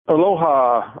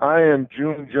Aloha, I am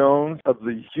June Jones of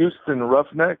the Houston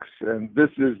Roughnecks, and this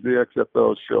is the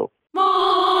XFL Show.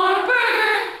 More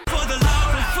burger for the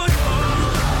love of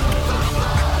football. For the love of football.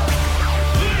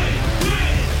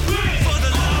 For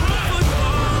the love of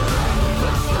football.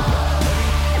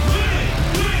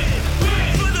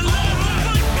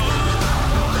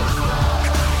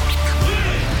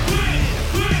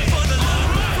 For the love of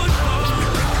football.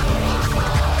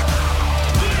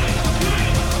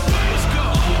 Let's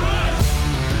go.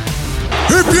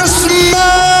 If you smell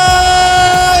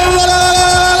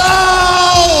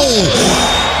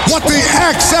what the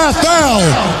XFL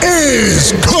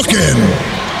is cooking.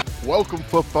 Welcome,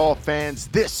 football fans.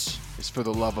 This is For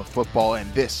the Love of Football,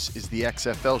 and this is the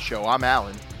XFL Show. I'm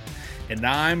Alan. And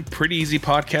I'm Pretty Easy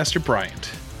Podcaster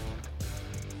Bryant.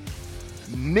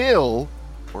 NIL,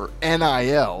 or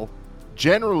NIL,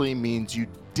 generally means you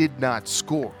did not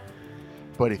score.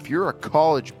 But if you're a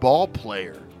college ball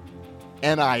player,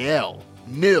 NIL,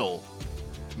 NIL,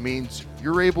 means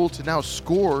you're able to now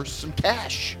score some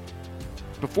cash.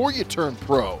 Before you turn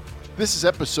pro, this is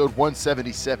episode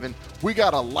 177. We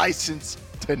got a license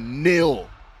to NIL.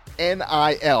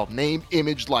 NIL, name,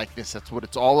 image, likeness. That's what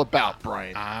it's all about,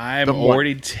 Brian. I'm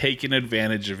already taking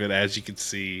advantage of it, as you can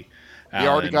see. He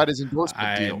already got his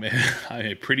endorsement deal. I'm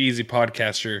a Pretty Easy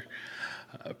Podcaster,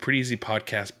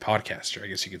 podcaster, I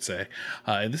guess you could say.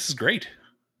 And this is great.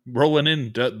 Rolling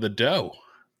in the dough,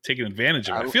 taking advantage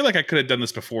of it. I feel like I could have done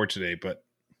this before today, but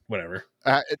whatever.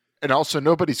 And also,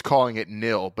 nobody's calling it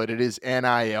NIL, but it is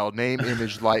NIL, name,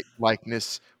 image,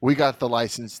 likeness. We got the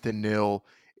license to NIL.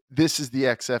 This is the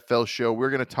XFL Show. We're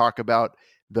going to talk about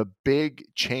the big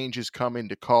changes coming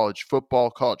to college football,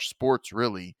 college sports,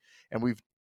 really. And we've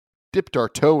dipped our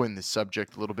toe in this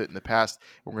subject a little bit in the past.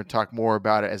 We're going to talk more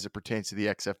about it as it pertains to the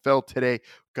XFL today.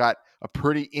 Got a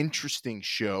pretty interesting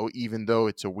show, even though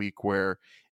it's a week where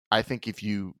I think if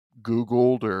you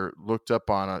Googled or looked up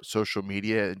on social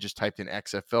media and just typed in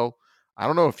XFL, I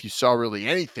don't know if you saw really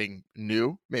anything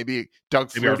new. Maybe Doug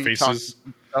Flutie talking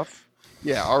stuff.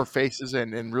 Yeah, our faces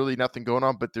and really nothing going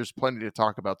on, but there's plenty to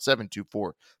talk about.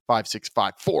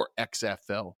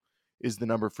 724-565-4XFL is the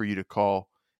number for you to call.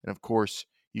 And of course,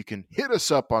 you can hit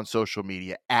us up on social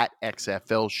media at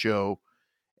XFL Show.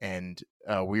 And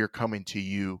we are coming to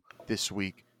you this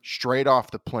week straight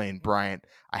off the plane, Bryant.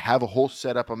 I have a whole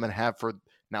setup I'm going to have for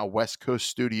now West Coast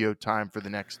studio time for the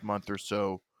next month or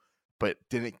so, but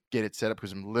didn't get it set up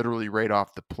because I'm literally right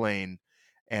off the plane.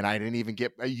 And I didn't even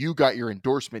get, you got your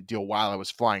endorsement deal while I was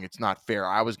flying. It's not fair.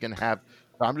 I'm just going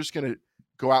to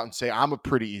go out and say I'm a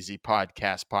Pretty Easy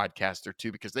podcaster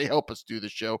too, because they help us do the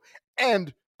show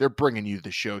and they're bringing you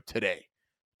the show today.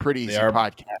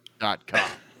 PrettyEasyPodcast.com.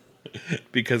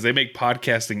 Because they make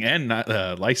podcasting and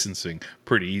licensing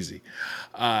pretty easy.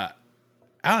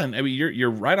 Alan, I mean,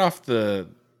 you're right off the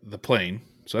plane,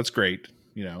 so that's great.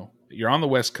 You know, you're on the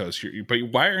West Coast, but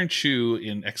why aren't you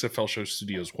in XFL Show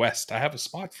Studios West? I have a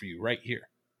spot for you right here.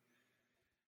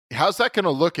 How's that going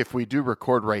to look if we do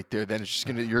record right there? Then it's just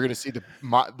you're gonna see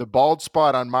the bald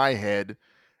spot on my head,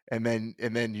 and then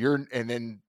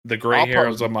the gray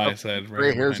hairs on my side, gray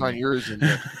right hairs on yours, and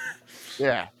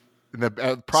yeah. And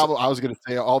the problem, I was going to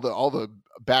say all the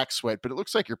back sweat, but it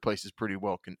looks like your place is pretty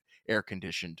well air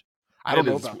conditioned. I don't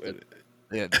know about it.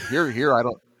 Yeah, here I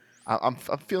don't. I'm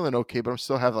feeling okay, but I'm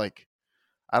still have like,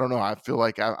 I don't know. I feel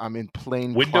like I'm in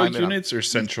plain window units or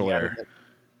central air.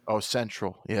 Oh,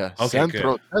 central. Yeah. Okay,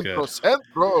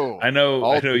 central. I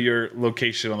know your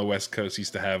location on the West Coast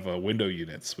used to have window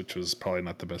units, which was probably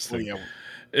not the best thing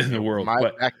in the world.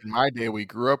 Back in my day, we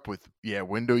grew up with,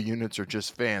 window units are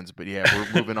just fans, but we're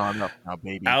moving on up now,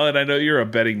 baby. Alan, I know you're a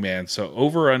betting man, so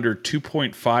over under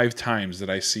 2.5 times that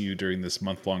I see you during this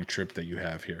month-long trip that you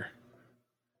have here.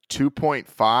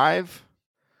 2.5?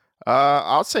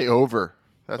 I'll say over.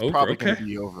 That's probably going to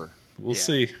be over. We'll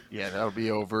see. Yeah, that'll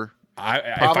be over.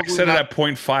 If I said it at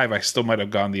 0.5, I still might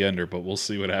have gone the under, but we'll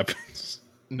see what happens.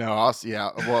 No,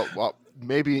 well,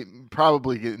 maybe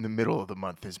probably in the middle of the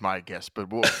month is my guess, but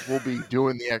we'll be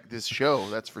doing this show,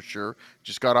 that's for sure.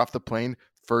 Just got off the plane,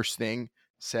 first thing,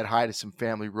 said hi to some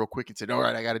family real quick and said, all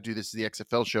right, I got to do this, the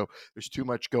XFL Show. There's too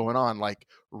much going on. Like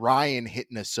Ryan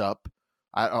hitting us up.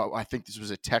 I think this was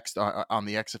a text on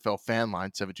the XFL fan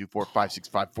line,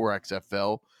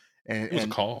 724-565-4XFL. And it was a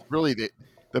call. Really,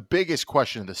 the biggest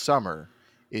question of the summer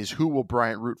is who will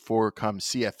Bryant root for come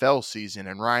CFL season?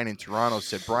 And Ryan in Toronto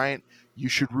said, Bryant, you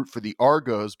should root for the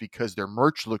Argos because their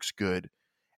merch looks good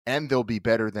and they'll be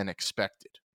better than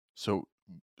expected. So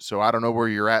I don't know where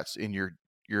you're at in your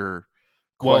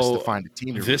quest to find a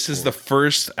team. This is the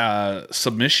first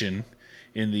submission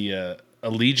in the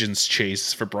allegiance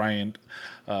chase for Bryant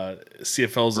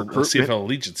CFL's CFL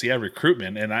allegiance. Yeah,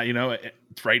 recruitment. And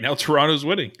right now Toronto's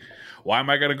winning. Why am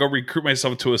I going to go recruit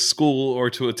myself to a school or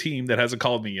to a team that hasn't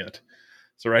called me yet?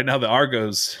 So right now the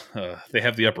Argos, they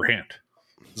have the upper hand.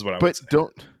 Is what I would say.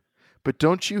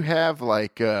 Don't you have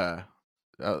like a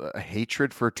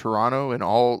hatred for Toronto and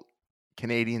all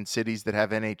Canadian cities that have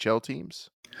NHL teams?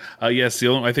 Yes,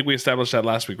 I think we established that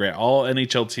last week, right? All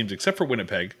NHL teams except for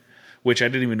Winnipeg, which I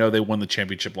didn't even know they won the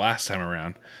championship last time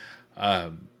around.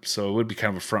 So it would be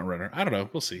kind of a front runner. I don't know.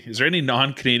 We'll see. Is there any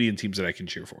non-Canadian teams that I can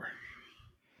cheer for?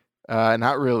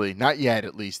 Not really. Not yet,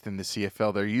 at least in the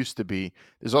CFL. There used to be.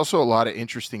 There's also a lot of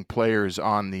interesting players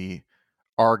on the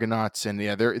Argonauts, and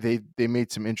yeah, they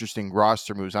made some interesting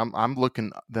roster moves. I'm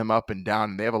looking them up and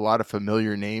down, and they have a lot of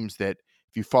familiar names that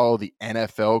if you follow the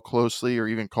NFL closely or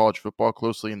even college football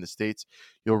closely in the States,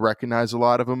 you'll recognize a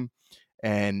lot of them.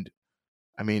 And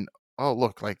I mean, oh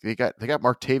look, like they got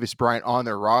Martavis Bryant on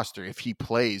their roster. If he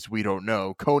plays, we don't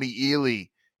know. Coney Ely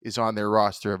is on their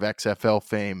roster of XFL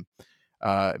fame.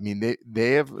 I mean,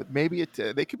 they have maybe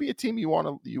they could be a team you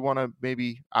want to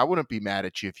maybe. I wouldn't be mad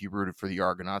at you if you rooted for the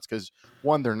Argonauts because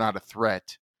one, they're not a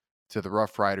threat to the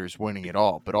Rough Riders winning it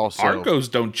all, but also Argos,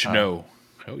 don't you know?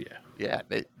 Oh yeah,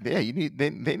 they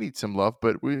need some love,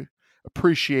 but we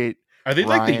appreciate. Are they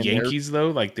Ryan, like the Yankees though?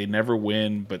 Like they never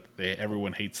win, but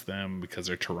everyone hates them because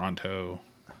they're Toronto,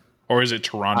 or is it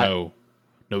Toronto?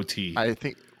 No T. I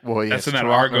think. Well, yeah, that's in that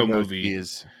Toronto Argo movie.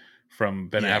 Is from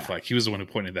Ben Affleck. He was the one who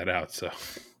pointed that out. So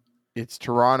it's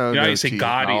Toronto. You know, you say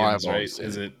Guardians, right?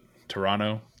 Is it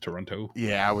Toronto?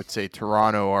 Yeah, I would say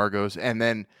Toronto Argos, and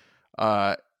then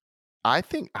I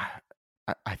think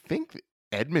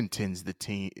Edmonton's the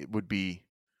team. It would be.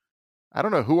 I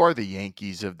don't know who are the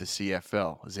Yankees of the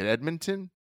CFL. Is it Edmonton?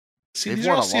 See, these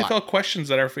are all CFL questions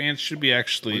that our fans should be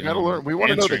actually. We got to learn. We want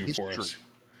to know the history.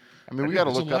 I mean, we got to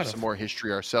look up some more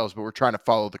history ourselves, but we're trying to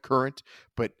follow the current.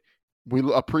 But we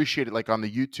appreciate it, like on the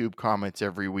YouTube comments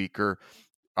every week or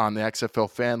on the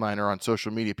XFL fan line or on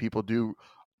social media. People do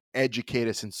educate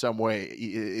us in some way.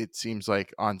 It seems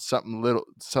like on some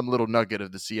little nugget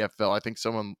of the CFL. I think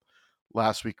someone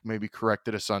last week maybe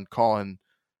corrected us on calling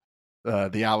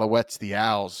the Alouettes the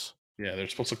Owls. Yeah, they're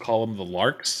supposed to call them the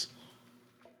Larks.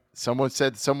 Someone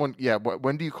said, yeah,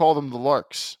 when do you call them the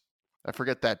Larks? I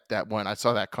forget that one. I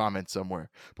saw that comment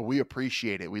somewhere, but we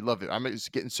appreciate it. We love it. I'm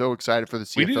just getting so excited for the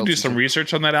CFL. We need to do some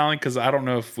research on that, Alan, because I don't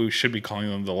know if we should be calling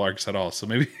them the Larks at all. So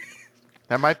maybe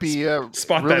that might be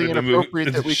spot really that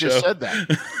inappropriate that we just said that.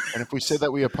 And if we said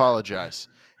that, we apologize.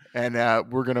 And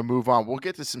we're going to move on. We'll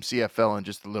get to some CFL in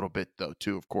just a little bit, though,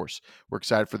 too, of course. We're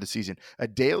excited for the season.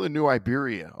 Adela New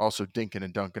Iberia, also dinking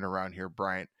and dunking around here,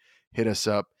 Bryant, hit us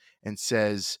up and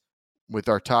says, with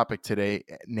our topic today,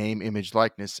 name, image,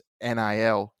 likeness,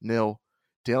 NIL, nil,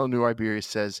 Dale New Iberia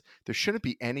says, there shouldn't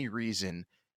be any reason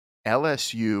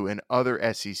LSU and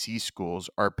other SEC schools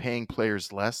are paying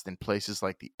players less than places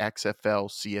like the XFL,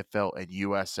 CFL, and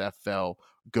USFL.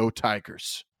 Go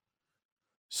Tigers.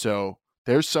 So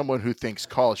there's someone who thinks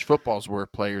college football is where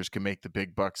players can make the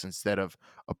big bucks instead of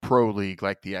a pro league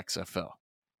like the XFL.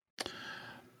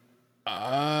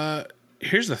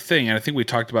 Here's the thing, and I think we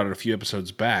talked about it a few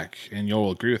episodes back, and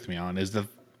you'll agree with me on, is that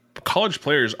college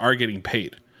players are getting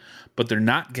paid, but they're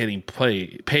not getting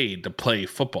paid to play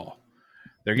football.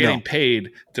 They're getting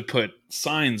paid to put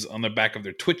signs on the back of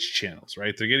their Twitch channels,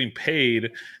 right? They're getting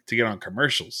paid to get on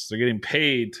commercials. They're getting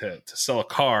paid to sell a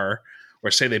car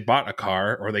or say they bought a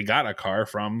car or they got a car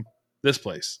from this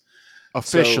place.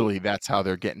 Officially, that's how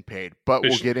they're getting paid. But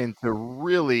we'll get into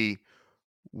really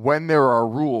when there are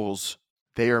rules,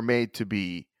 they are made to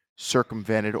be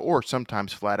circumvented or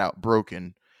sometimes flat out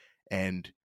broken. And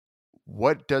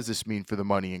what does this mean for the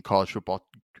money in college football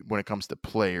when it comes to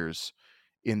players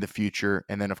in the future?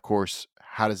 And then, of course,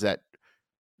 how does that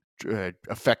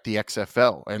affect the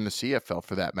XFL and the CFL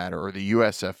for that matter, or the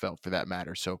USFL for that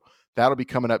matter? So that'll be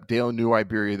coming up. Dale New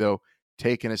Iberia, though,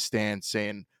 taking a stand,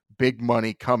 saying big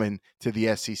money coming to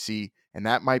the SEC. And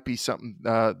that might be something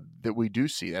that we do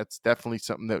see. That's definitely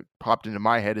something that popped into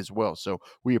my head as well. So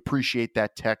we appreciate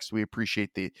that text. We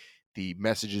appreciate the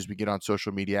messages we get on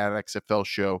social media at XFL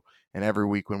Show. And every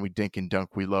week when we dink and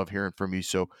dunk, we love hearing from you.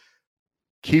 So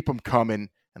keep them coming.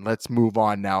 And let's move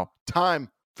on now. Time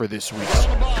for this week's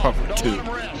Cover 2.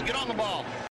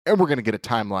 And we're going to get a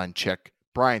timeline check.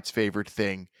 Bryant's favorite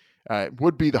thing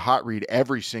would be the hot read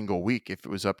every single week if it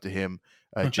was up to him.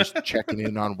 Just checking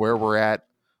in on where we're at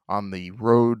on the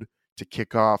road to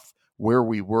kick off, where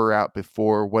we were out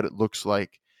before, what it looks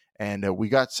like. And we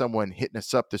got someone hitting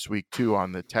us up this week too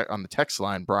on the text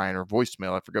line, Brian, or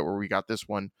voicemail. I forget where we got this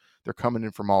one. They're coming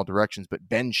in from all directions. But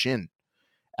Ben Shin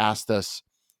asked us,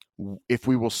 if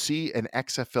we will see an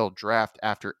XFL draft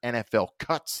after NFL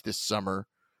cuts this summer,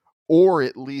 or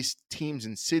at least teams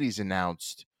and cities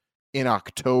announced in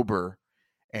October.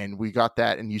 And we got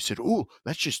that, and you said, "Ooh,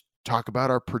 let's just talk about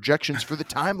our projections for the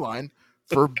timeline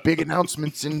for big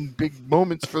announcements and big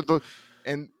moments for the."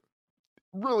 And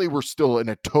really, we're still in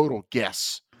a total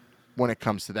guess when it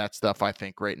comes to that stuff, I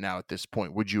think, right now at this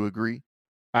point. Would you agree?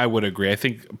 I would agree. I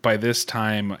think by this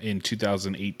time in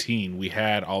 2018, we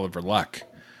had Oliver Luck,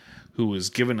 who was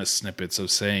giving us snippets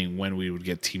of saying when we would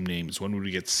get team names, when we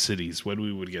would get cities, when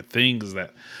we would get things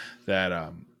that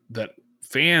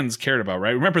fans cared about,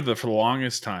 right? Remember that for the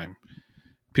longest time,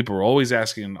 people were always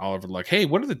asking Oliver Luck, hey,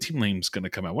 when are the team names going to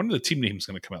come out? When are the team names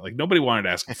going to come out? Like, nobody wanted to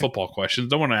ask him football questions.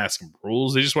 Don't want to ask him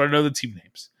rules. They just want to know the team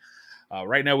names.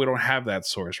 Right now, we don't have that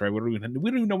source, right? We don't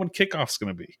even know when kickoff's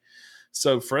going to be.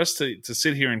 So for us to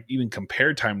sit here and even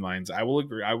compare timelines, I will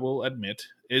agree. I will admit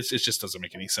it just doesn't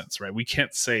make any sense, right? We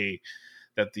can't say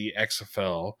that the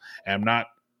XFL, and I'm not,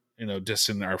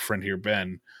 dissing our friend here,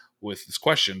 Ben, with this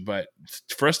question, but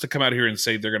for us to come out here and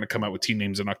say they're going to come out with team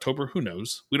names in October, who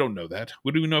knows? We don't know that.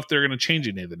 We don't even know if they're going to change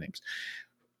any of the names.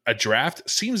 A draft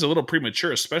seems a little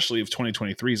premature, especially if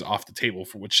 2023 is off the table,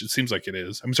 for which it seems like it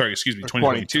is. I'm sorry, excuse me,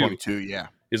 2022 yeah,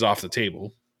 is off the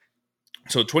table.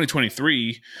 So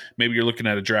 2023, maybe you're looking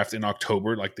at a draft in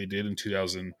October like they did in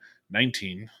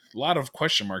 2019. A lot of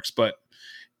question marks, but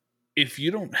if you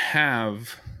don't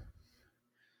have,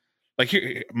 like,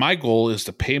 here, my goal is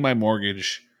to pay my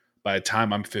mortgage by the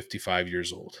time I'm 55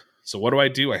 years old. So what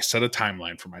do? I set a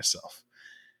timeline for myself.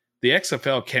 The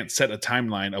XFL can't set a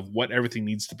timeline of what everything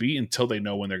needs to be until they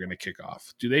know when they're going to kick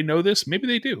off. Do they know this? Maybe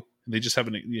they do. They just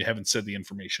haven't said the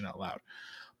information out loud.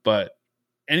 But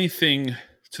anything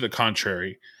to the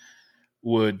contrary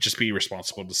would just be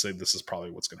irresponsible to say this is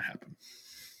probably what's going to happen.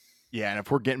 Yeah, and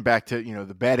if we're getting back to,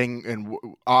 the betting and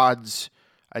odds,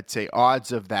 I'd say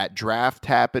odds of that draft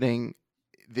happening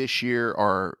this year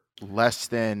are less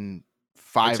than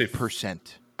 5%.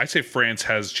 I'd say France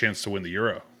has a chance to win the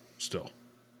Euro still.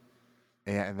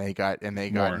 And they got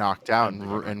knocked out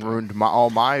and ruined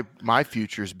all my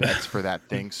futures bets for that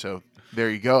thing. So there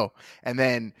you go. And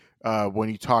then when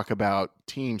you talk about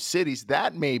team cities,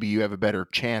 that maybe you have a better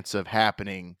chance of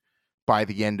happening by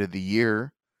the end of the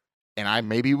year. And I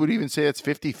maybe would even say it's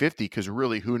 50-50 because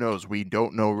really, who knows? We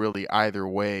don't know really either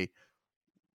way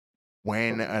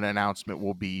when an announcement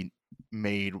will be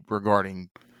made regarding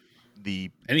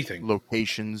the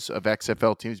locations of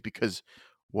XFL teams because,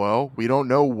 well, we don't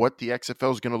know what the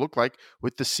XFL is going to look like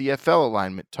with the CFL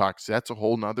alignment talks. That's a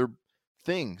whole nother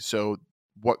thing. So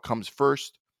what comes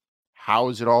first? How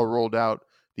is it all rolled out?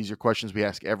 These are questions we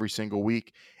ask every single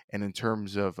week. And in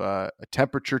terms of a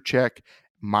temperature check,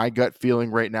 my gut feeling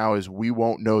right now is we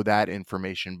won't know that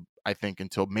information, I think,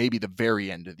 until maybe the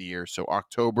very end of the year. So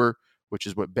October, which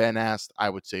is what Ben asked,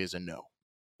 I would say is a no.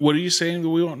 What are you saying that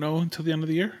we won't know until the end of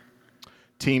the year?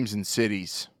 Teams and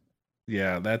cities.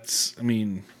 Yeah,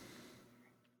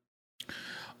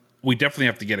 we definitely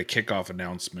have to get a kickoff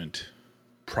announcement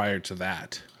prior to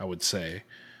that, I would say.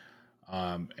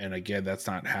 And again, that's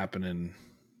not happening.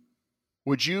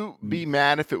 Would you be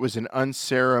mad if it was an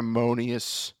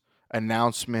unceremonious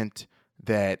announcement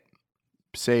that,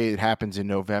 say it happens in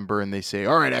November and they say,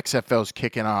 all right, XFL's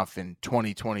kicking off in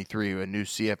 2023, a new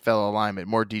CFL alignment,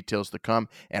 more details to come,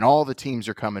 and all the teams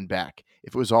are coming back?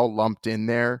 If it was all lumped in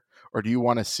there, or do you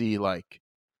want to see like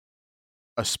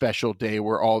a special day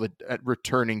where all the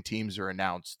returning teams are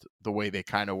announced the way they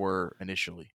kind of were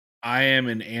initially? I am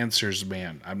an answers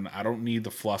man. I don't need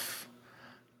the fluff.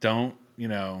 Don't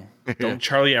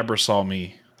Charlie Ebersol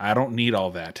me. I don't need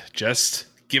all that. Just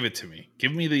give it to me.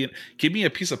 Give me a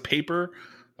piece of paper,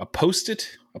 a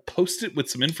post-it with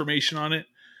some information on it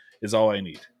is all I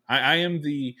need. I am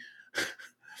the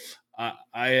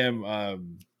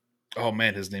oh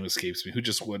man, his name escapes me. Who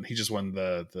just won? He just won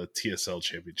the TSL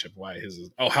championship. Why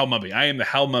Hal Mummy. I am the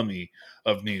Hal Mummy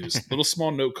of news. Little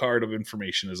small note card of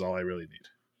information is all I really need.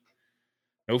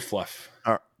 No fluff.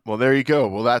 All right. Well, there you go.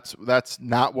 Well, that's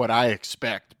not what I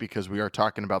expect because we are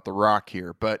talking about The Rock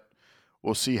here, but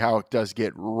we'll see how it does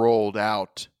get rolled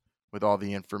out with all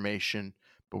the information.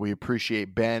 But we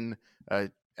appreciate Ben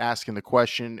asking the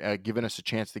question, giving us a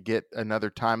chance to get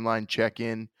another timeline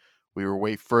check-in. We were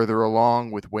way further along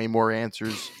with way more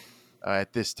answers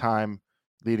at this time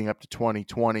leading up to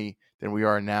 2020 than we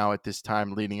are now at this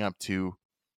time leading up to,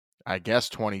 I guess,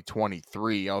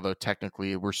 2023, although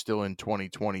technically we're still in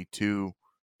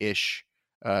 2022-ish.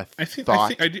 I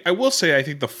will say I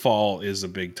think the fall is a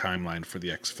big timeline for the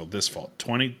XFL this fall.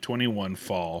 2021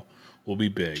 fall will be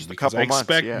big because I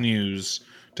expect news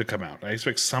to come out. I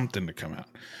expect something to come out.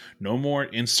 No more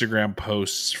Instagram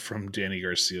posts from Danny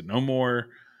Garcia. No more,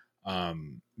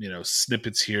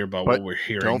 snippets here about But what we're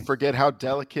hearing. don't forget how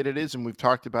delicate it is, and we've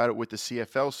talked about it with the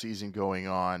CFL season going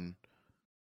on.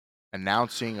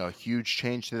 Announcing a huge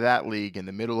change to that league in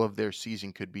the middle of their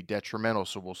season could be detrimental.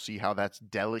 So we'll see how that's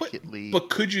delicately. But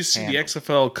could you see handled. the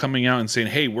XFL coming out and saying,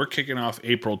 "Hey, we're kicking off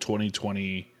April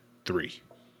 2023.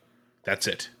 That's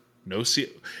it." No and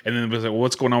then it was like, well,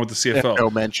 what's going on with the CFL? No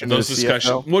mention and those of the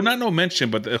discussions. CFL? Well, not no mention,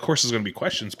 but of course there's going to be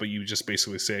questions. But you just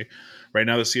basically say, right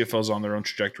now the CFL is on their own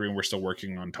trajectory, and we're still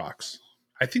working on talks.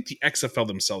 I think the XFL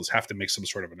themselves have to make some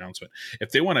sort of announcement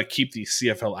if they want to keep the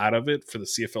CFL out of it for the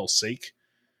CFL's sake,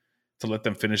 to let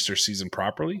them finish their season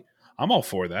properly. I'm all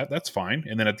for that. That's fine.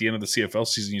 And then at the end of the CFL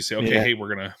season, you say, okay, hey,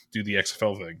 we're going to do the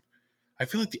XFL thing. I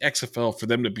feel like the XFL, for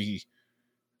them to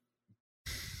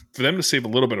save a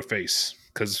little bit of face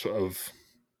because of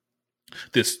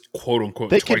this quote unquote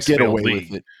they could twice get failed away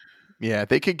league. with it. Yeah,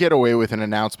 they could get away with an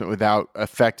announcement without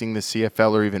affecting the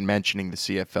CFL or even mentioning the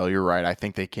CFL. You're right. I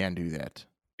think they can do that.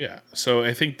 Yeah, so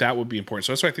I think that would be important.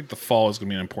 So that's why I think the fall is going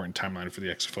to be an important timeline for the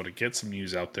XFL to get some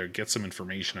news out there, get some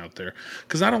information out there.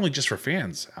 Because not only just for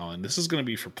fans, Alan, this is going to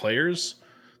be for players.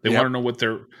 They want to know what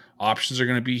their options are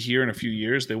going to be here in a few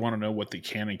years. They want to know what they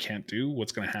can and can't do,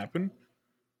 what's going to happen.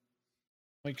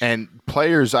 And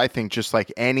players, I think, just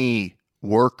like any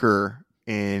worker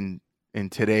in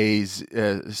today's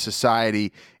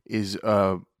society,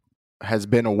 has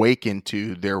been awakened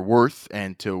to their worth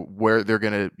and to where they're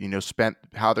going to, spend,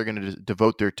 how they're going to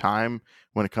devote their time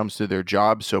when it comes to their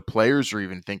job. So players are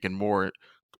even thinking more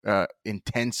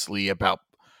intensely about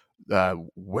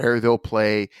where they'll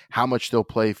play, how much they'll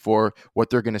play for, what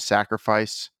they're going to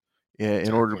sacrifice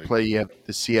in order to play.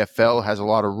 The CFL has a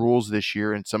lot of rules this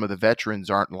year, and some of the veterans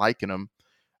aren't liking them,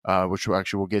 which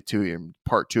we'll get to in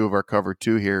part 2 of our cover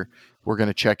 2 here. We're going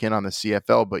to check in on the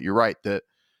CFL, but you're right that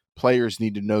players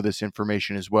need to know this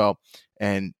information as well.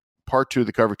 And part 2 of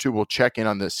the cover 2, we'll check in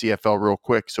on the CFL real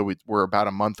quick. So we're about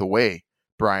a month away,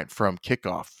 Bryant, from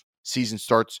kickoff. Season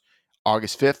starts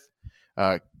August 5th.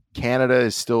 Canada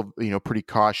is still, pretty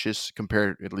cautious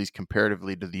at least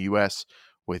comparatively to the U.S.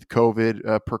 with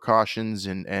COVID precautions,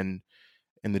 and in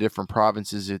the different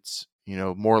provinces, it's,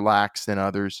 more lax than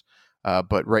others.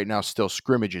 But right now, still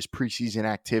scrimmages, preseason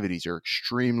activities are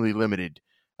extremely limited.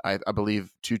 I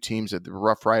believe 2 teams, the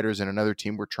Rough Riders and another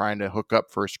team, were trying to hook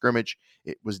up for a scrimmage.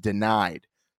 It was denied.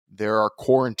 There are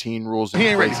quarantine rules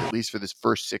in place, at least for this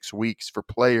first 6 weeks, for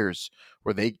players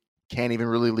where they can't even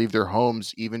really leave their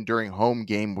homes, even during home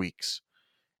game weeks.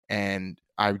 And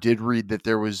I did read that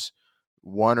there was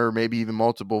one or maybe even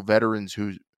multiple veterans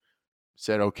who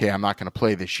said, okay, I'm not going to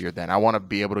play this year then. I want to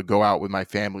be able to go out with my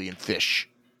family and fish,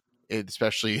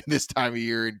 especially this time of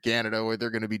year in Canada where they're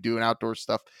going to be doing outdoor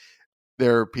stuff.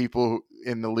 There are people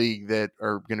in the league that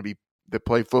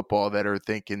play football that are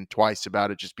thinking twice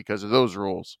about it just because of those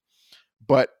rules.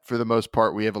 But for the most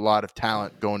part, we have a lot of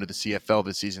talent going to the CFL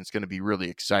this season. It's going to be really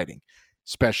exciting,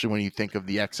 especially when you think of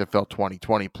the XFL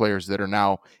 2020 players that are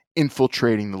now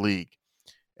infiltrating the league.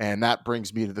 And that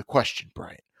brings me to the question,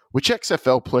 Brian. Which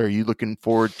XFL player are you looking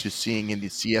forward to seeing in the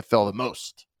CFL the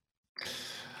most?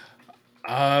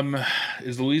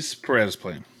 Is Luis Perez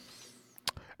playing?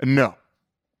 No.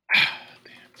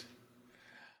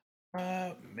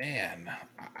 Man,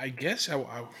 I guess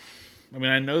I mean,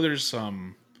 I know there's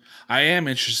some. I am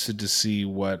interested to see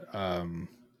what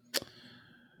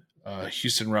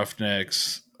Houston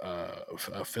Roughnecks,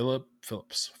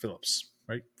 Phillips,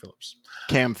 right?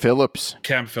 Cam Phillips.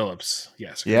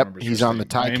 Yes. Yep, he's on the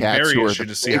Ticats. I'm very who are interested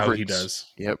the to see how he favorites. does.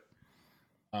 Yep.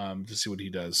 To see what he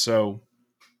does. So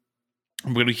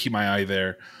I'm going to keep my eye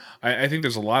there. I think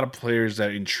there's a lot of players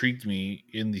that intrigued me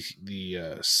in the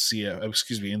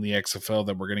XFL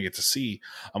that we're going to get to see.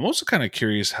 I'm also kind of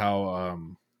curious how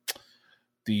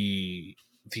the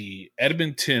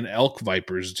Edmonton Elk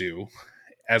Vipers do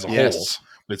as a whole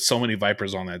with so many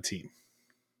Vipers on that team.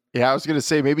 Yeah, I was going to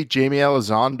say maybe Jamie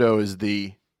Elizondo is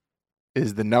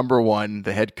the number one,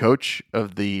 the head coach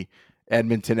of the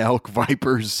Edmonton Elk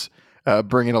Vipers,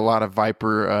 bringing a lot of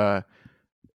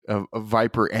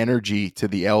Viper energy to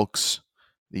the Elks,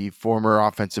 the former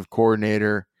offensive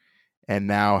coordinator and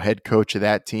now head coach of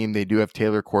that team. They do have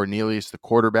Taylor Cornelius, the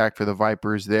quarterback for the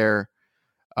Vipers there.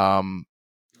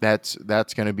 That's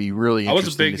going to be really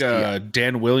interesting. I was a big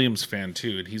Dan Williams fan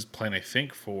too, and he's playing, I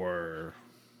think, for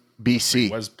BC. He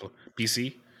was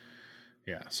BC.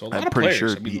 Yeah, so a lot of players.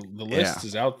 Sure the list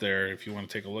is out there if you want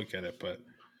to take a look at it. But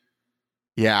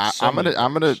yeah, I'm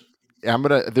gonna.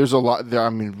 There's a lot there. I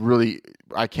mean, really,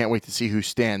 I can't wait to see who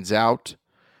stands out.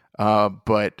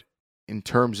 But in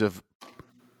terms of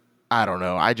I don't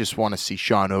know. I just want to see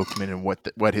Sean Oakman and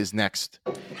what his next.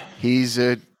 He's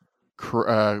a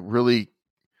really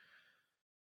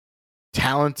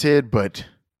talented but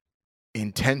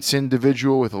intense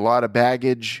individual with a lot of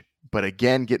baggage. But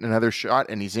again, getting another shot,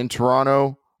 and he's in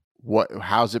Toronto.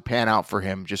 How's it pan out for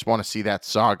him? Just want to see that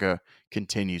saga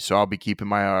continue. So I'll be keeping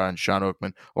my eye on Sean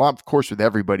Oakman. Well, of course, with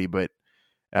everybody, but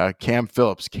Cam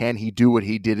Phillips, can he do what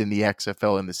he did in the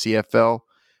XFL and the CFL?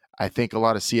 I think a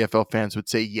lot of CFL fans would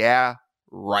say, yeah,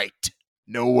 right.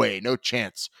 No way, no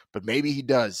chance. But maybe he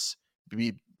does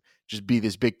just be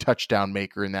this big touchdown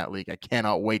maker in that league. I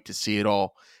cannot wait to see it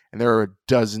all. And there are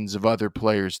dozens of other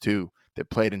players, too,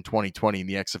 that played in 2020 in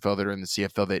the XFL that are in the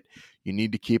CFL that you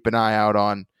need to keep an eye out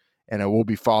on. And I will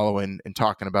be following and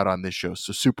talking about on this show.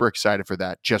 So super excited for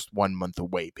that. Just 1 month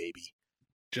away, baby.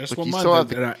 Just Look, 1 you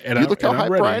month. look how high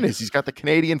Brian is. He's got the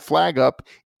Canadian flag up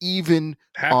even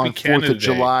on Canada 4th of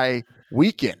July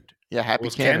weekend. Yeah, happy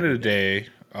Canada Day.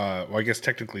 Well, I guess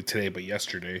technically today, but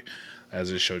yesterday as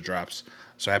this show drops.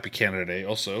 So happy Canada Day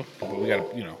also. But we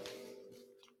got to,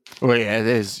 Well, yeah, it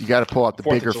is. You got to pull out the 4th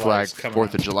of bigger July flag is coming 4th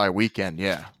up. of July weekend.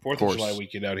 Yeah, 4th of July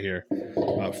weekend out here.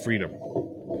 Freedom.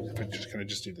 Can I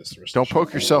just do this the rest Don't of the show?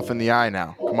 poke yourself in the eye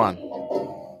now. Come on.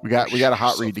 We got a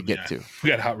hot read to get to. We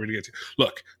got a hot read to get to.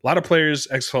 Look, a lot of players,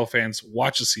 XFL fans,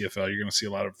 watch the CFL. You're going to see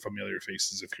a lot of familiar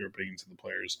faces if you're big into the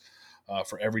players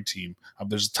for every team.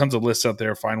 There's tons of lists out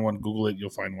there. Find one, Google it, you'll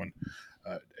find one,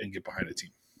 and get behind a team.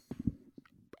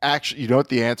 Actually, you know what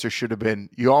the answer should have been?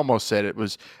 You almost said it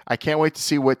was, I can't wait to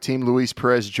see what team Luis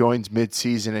Perez joins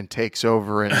midseason and takes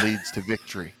over and leads to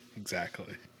victory.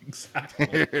 Exactly.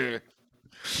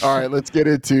 All right, let's get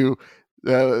into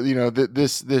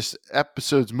this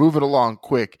episode's moving along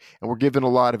quick, and we're giving a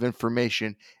lot of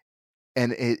information,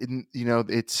 and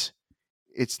it's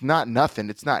not nothing.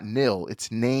 It's not nil.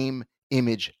 It's name,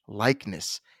 image,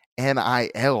 likeness,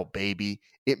 NIL, baby.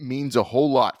 It means a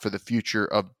whole lot for the future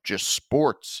of just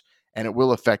sports, and it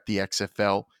will affect the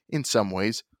XFL in some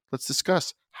ways. Let's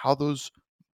discuss how those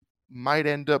might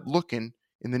end up looking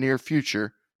in the near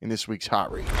future in this week's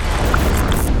Hot Read.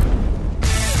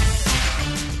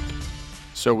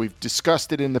 So we've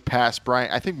discussed it in the past,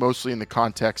 Brian, I think mostly in the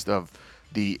context of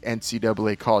the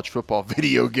NCAA college football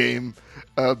video game,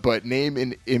 but name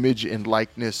and image and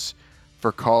likeness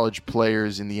for college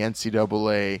players in the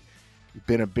NCAA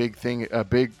been a big thing, a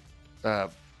big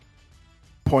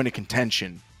point of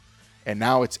contention, and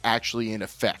now it's actually in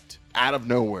effect out of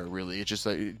nowhere. Really, it's just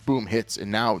like boom hits,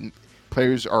 and now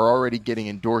players are already getting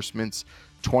endorsements.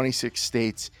 26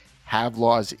 states have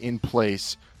laws in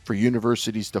place for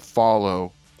universities to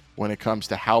follow when it comes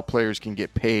to how players can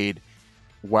get paid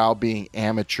while being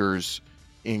amateurs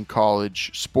in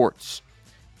college sports.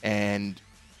 And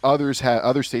other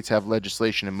states have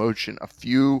legislation in motion. A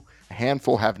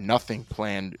handful have nothing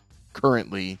planned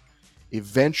currently.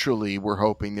 Eventually, we're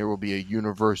hoping there will be a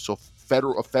universal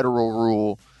federal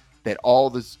rule that all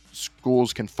the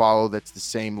schools can follow that's the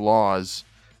same laws.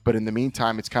 But in the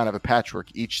meantime, it's kind of a patchwork.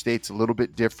 Each state's a little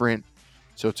bit different.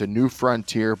 So it's a new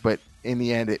frontier, but in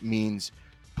the end, it means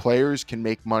players can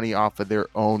make money off of their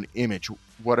own image.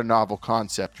 What a novel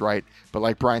concept, right? But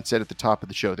like Brian said at the top of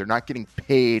the show, they're not getting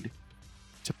paid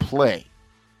to play.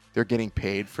 They're getting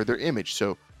paid for their image.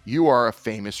 So you are a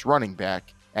famous running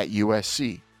back at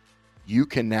USC. You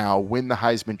can now win the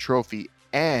Heisman Trophy,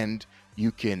 and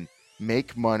you can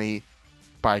make money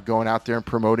by going out there and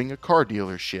promoting a car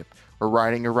dealership, or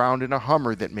riding around in a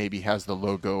Hummer that maybe has the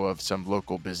logo of some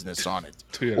local business on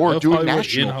it, or doing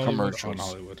national commercials.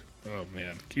 Hollywood. Oh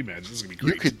man, can you imagine? This is gonna be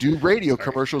great. You could do radio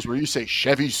commercials where you say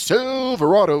Chevy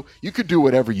Silverado. You could do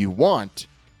whatever you want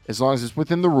as long as it's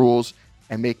within the rules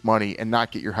and make money and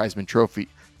not get your Heisman Trophy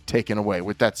taken away.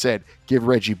 With that said, give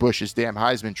Reggie Bush his damn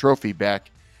Heisman Trophy back.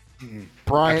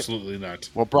 Brian, absolutely not.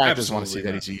 Well, Brian doesn't want to see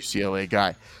that. He's a UCLA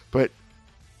guy, but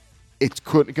it's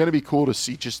going to be cool to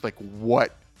see just like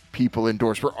what people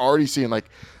endorse. We're already seeing like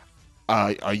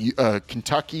a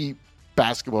Kentucky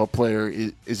basketball player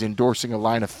is endorsing a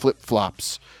line of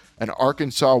flip-flops. An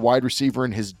Arkansas wide receiver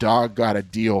and his dog got a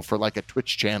deal for like a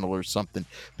Twitch channel or something.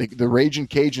 The Ragin'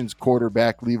 Cajuns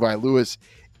quarterback Levi Lewis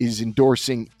is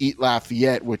endorsing Eat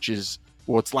Lafayette, which is,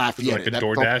 well, it's Lafayette. Like a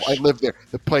DoorDash? I live there.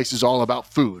 The place is all about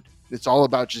food. It's all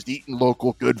about just eating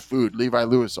local good food. Levi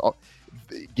Lewis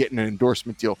getting an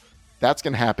endorsement deal. That's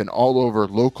going to happen all over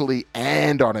locally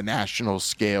and on a national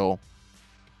scale.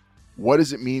 What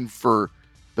does it mean for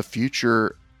the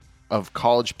future of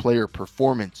college player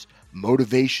performance,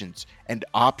 motivations, and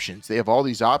options? They have all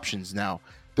these options now.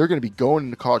 They're going to be going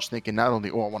into college thinking not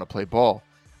only, oh, I want to play ball.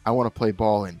 I want to play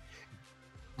ball and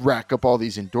rack up all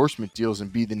these endorsement deals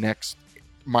and be the next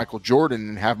Michael Jordan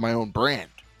and have my own brand.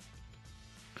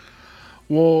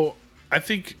 Well, I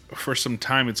think for some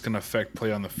time it's going to affect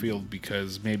play on the field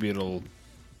because maybe it'll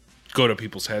go to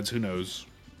people's heads. Who knows?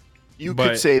 You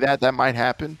could say that might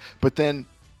happen, but then,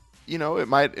 it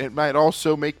might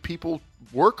also make people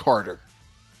work harder.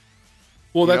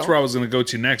 Well, that's where I was going to go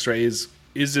to next, right? Is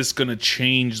this going to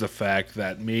change the fact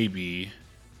that maybe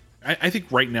I think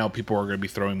right now people are going to be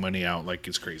throwing money out like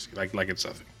it's crazy, like it's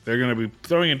nothing. They're going to be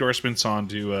throwing endorsements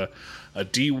onto a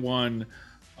D1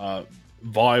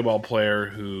 volleyball player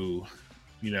who,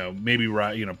 maybe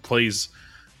plays.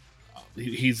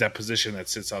 He's that position that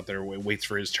sits out there, waits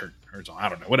for his turn, or I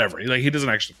don't know, whatever. Like he doesn't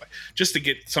actually play, just to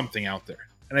get something out there.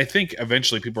 And I think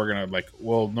eventually people are going to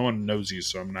well, no one knows you,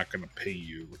 so I'm not going to pay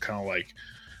you. Kind of like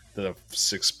the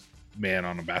sixth man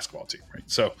on a basketball team, right?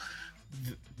 So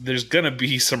there's going to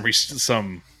be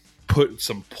some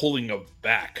pulling of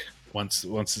back once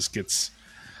this gets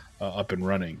up and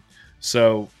running.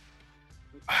 So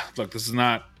look, this is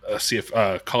not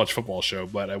a college football show,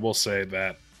 but I will say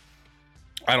that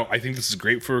I think this is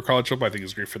great for college football. I think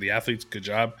it's great for the athletes. Good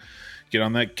job. Get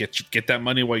on that. Get that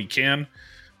money while you can.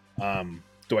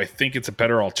 Do I think it's a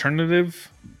better alternative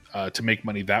to make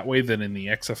money that way than in the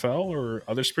XFL or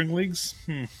other spring leagues?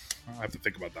 I'll have to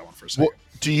think about that one for a second.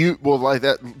 Like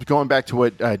that, going back to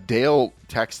what Dale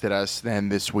texted us then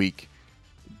this week,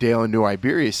 Dale in New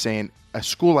Iberia is saying a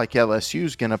school like LSU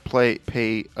is going to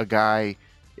pay a guy,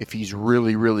 if he's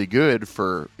really, really good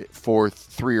for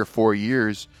 3 or 4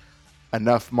 years,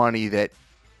 enough money that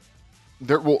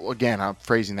again, I'm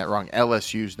phrasing that wrong.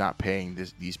 LSU's not paying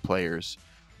these players,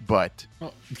 but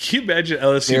can you imagine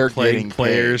LSU playing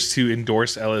players to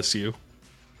endorse LSU?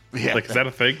 Yeah, is that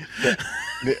a thing?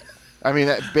 I mean,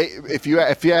 if you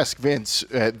ask Vince,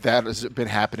 that has been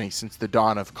happening since the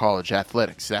dawn of college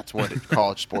athletics. That's what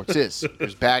college sports is.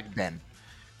 There's bagmen,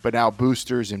 but now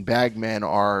boosters and bagmen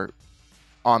are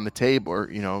on the table.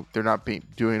 Or, they're not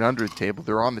doing under the table;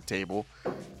 they're on the table.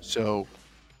 So,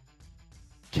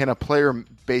 can a player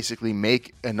basically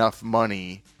make enough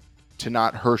money to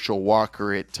not Herschel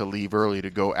Walker it to leave early to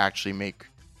go actually make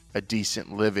a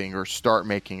decent living or start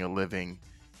making a living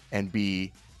and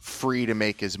be free to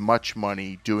make as much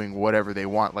money doing whatever they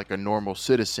want like a normal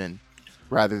citizen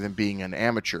rather than being an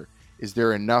amateur? Is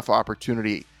there enough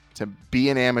opportunity to be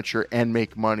an amateur and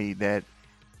make money that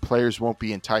players won't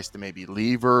be enticed to maybe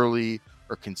leave early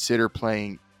or consider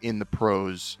playing in the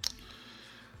pros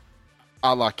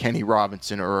a la Kenny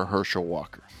Robinson or Herschel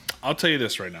Walker? I'll tell you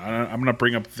this right now. I'm going to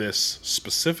bring up this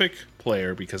specific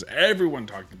player because everyone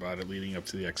talked about it leading up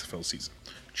to the XFL season.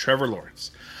 Trevor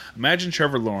Lawrence. Imagine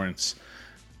Trevor Lawrence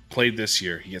played this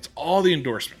year. He gets all the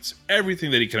endorsements, everything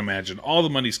that he can imagine. All the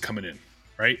money's coming in,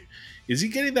 right? Is he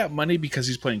getting that money because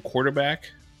he's playing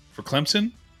quarterback for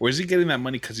Clemson? Or is he getting that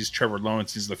money because he's Trevor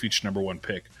Lawrence? He's the future number 1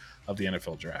 pick of the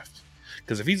NFL draft.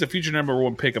 Because if he's the future number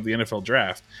 1 pick of the NFL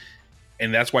draft,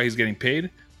 and that's why he's getting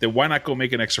paid, then why not go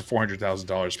make an extra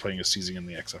 $400,000 playing a season in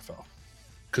the XFL?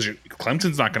 Because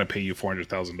Clemson's not going to pay you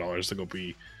 $400,000 to go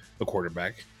be the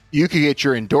quarterback. You could get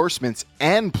your endorsements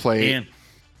and play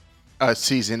a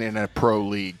season in a pro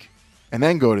league and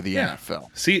then go to the NFL.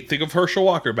 See, think of Herschel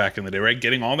Walker back in the day, right?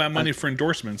 Getting all that money for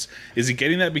endorsements. Is he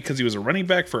getting that because he was a running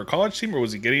back for a college team, or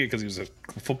was he getting it because he was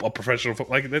a professional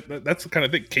football? Like that's the kind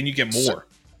of thing. Can you get more?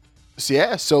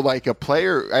 So like a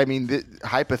player, I mean,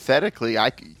 hypothetically,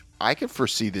 I could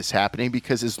foresee this happening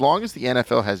because as long as the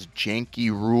NFL has janky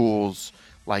rules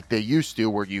like they used to,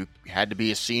 where you had to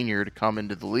be a senior to come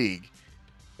into the league,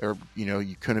 or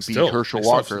you couldn't be Herschel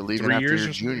Walker leaving after your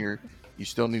junior. You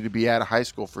still need to be out of high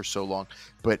school for so long.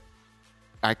 But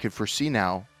I could foresee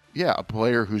now, a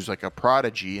player who's like a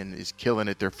prodigy and is killing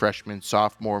it their freshman,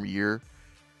 sophomore year,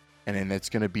 and then it's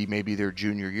going to be maybe their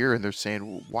junior year, and they're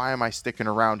saying, well, why am I sticking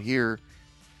around here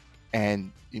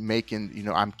and making,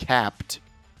 I'm capped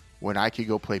when I could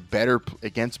go play better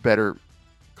against better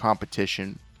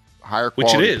competition, higher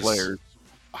quality players.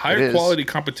 Higher quality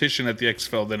competition at the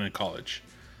XFL than in college.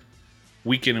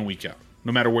 Week in and week out.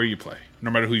 No matter where you play.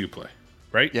 No matter who you play.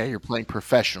 Right? Yeah, you're playing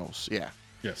professionals. Yeah.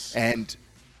 Yes. And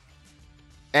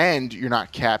you're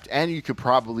not capped. And you could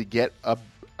probably get a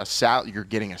salary. You're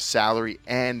getting a salary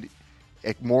and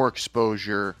more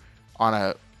exposure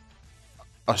on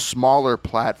a smaller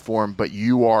platform, but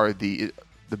you are the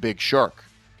big shark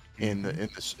in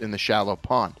the shallow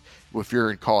pond. If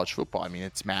you're in college football, I mean,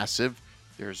 it's massive.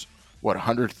 There's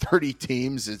 130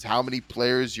 teams. It's how many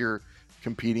players you're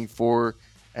competing for,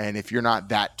 and if you're not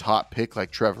that top pick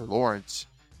like Trevor Lawrence,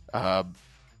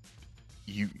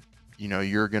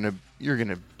 you're gonna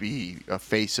be a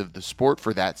face of the sport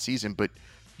for that season, but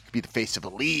you could be the face of a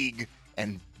league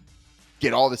and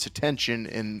get all this attention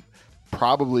in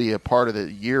probably a part of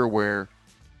the year where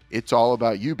it's all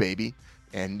about you, baby.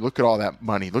 And look at all that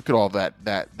money. Look at all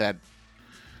that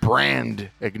brand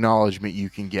acknowledgement you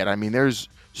can get. I mean, there's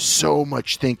so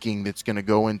much thinking that's going to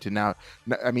go into now.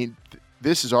 I mean,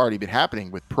 this has already been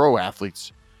happening with pro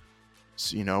athletes,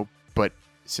 but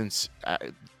since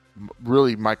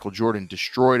really Michael Jordan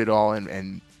destroyed it all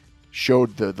and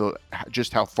showed the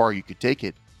just how far you could take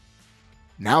it.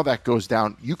 Now that goes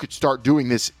down. You could start doing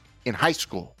this in high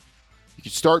school. You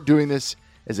could start doing this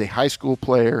as a high school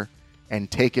player and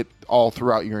take it all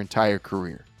throughout your entire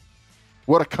career.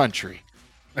 What a country.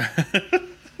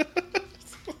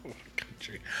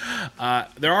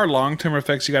 There are long-term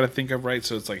effects you got to think of, right?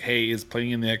 So it's like, hey, is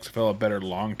playing in the XFL a better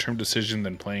long-term decision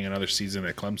than playing another season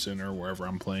at Clemson or wherever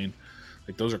I'm playing?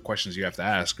 Like, those are questions you have to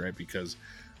ask, right? Because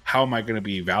how am I going to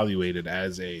be evaluated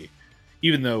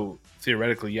even though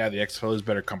theoretically, yeah, the XFL is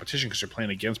better competition because you're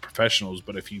playing against professionals,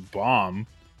 but if you bomb,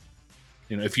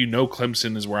 if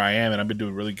Clemson is where I am and I've been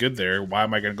doing really good there, why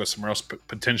am I going to go somewhere else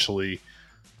potentially,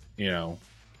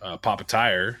 pop a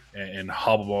tire and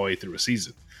hobble my way through a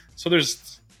season? So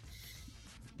there's...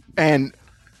 And,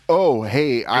 oh,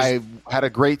 hey, I had a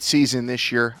great season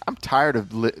this year. I'm tired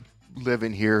of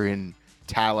living here in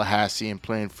Tallahassee and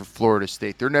playing for Florida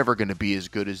State. They're never going to be as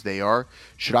good as they are.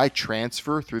 Should I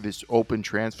transfer through this open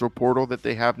transfer portal that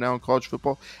they have now in college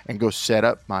football and go set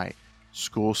up my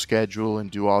school schedule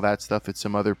and do all that stuff at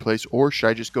some other place? Or should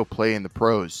I just go play in the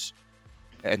pros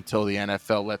until the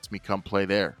NFL lets me come play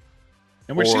there?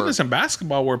 And we're seeing this in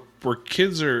basketball where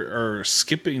kids are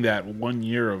skipping that 1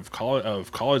 year of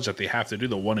college that they have to do,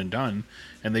 the one and done,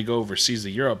 and they go overseas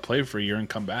to Europe, play for a year, and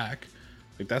come back.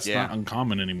 Like, that's not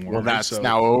uncommon anymore. Well, that's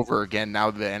now over again. Now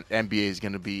the NBA is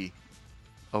going to be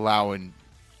allowing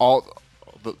all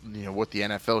the, what the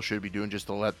NFL should be doing, just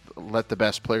to let the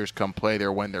best players come play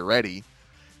there when they're ready.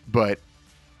 But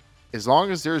as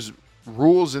long as there's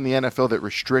rules in the NFL that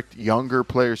restrict younger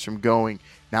players from going,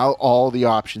 now all the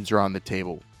options are on the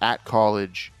table at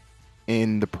college,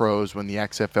 in the pros when the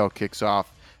XFL kicks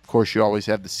off. Of course, you always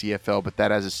have the CFL, but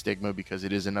that has a stigma because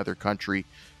it is another country.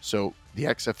 So the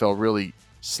XFL really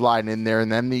sliding in there,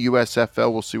 and then the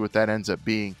USFL, we'll see what that ends up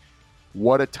being.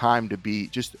 What a time to be,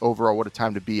 just overall, what a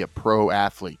time to be a pro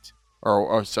athlete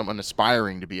or someone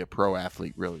aspiring to be a pro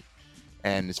athlete, really.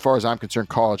 And as far as I'm concerned,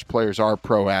 college players are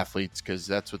pro athletes because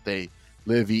that's what they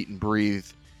live, eat, and breathe,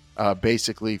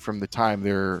 basically from the time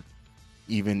they're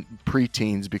even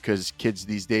preteens, because kids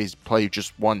these days play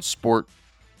just one sport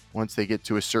once they get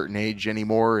to a certain age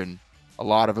anymore, and a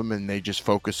lot of them, and they just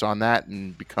focus on that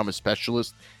and become a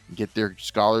specialist and get their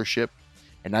scholarship.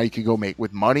 And now you can go make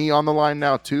with money on the line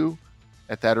now too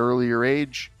at that earlier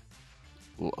age.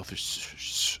 Well,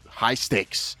 there's high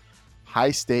stakes.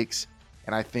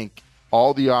 And I think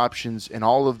all the options and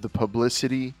all of the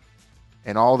publicity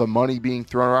and all the money being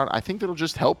thrown around, I think that'll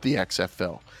just help the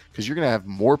XFL, because you're going to have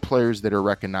more players that are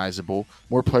recognizable,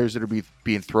 more players that are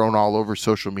being thrown all over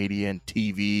social media and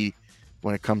TV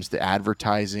when it comes to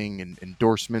advertising and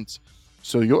endorsements.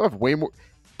 So you'll have way more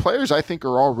players, I think,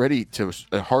 are already, to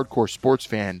a hardcore sports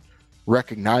fan,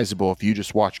 recognizable if you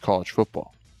just watch college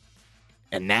football.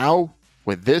 And now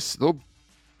with this,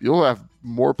 you'll have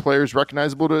more players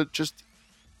recognizable to just,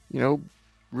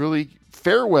 really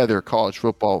fair weather college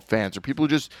football fans, or people who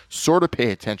just sort of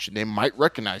pay attention. They might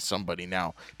recognize somebody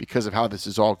now because of how this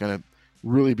is all going to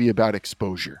really be about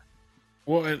exposure.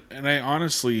 Well, and I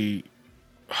honestly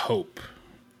hope,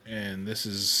 and this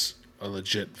is a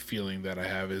legit feeling that I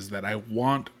have, is that I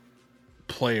want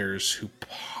players who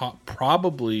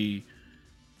probably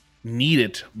need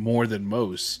it more than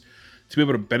most to be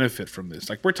able to benefit from this.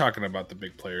 Like, we're talking about the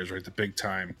big players, right? The big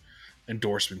time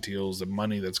endorsement deals, the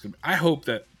money that's going to... I hope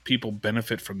that people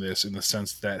benefit from this in the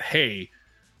sense that, hey,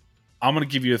 I'm going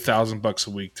to give you $1,000 a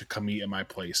week to come eat at my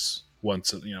place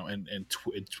once,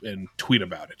 and tweet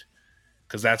about it.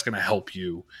 Because that's going to help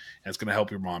you, and it's going to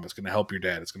help your mom, it's going to help your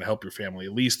dad, it's going to help your family,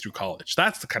 at least through college.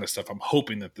 That's the kind of stuff I'm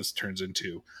hoping that this turns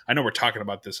into. I know we're talking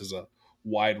about this as a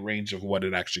wide range of what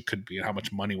it actually could be and how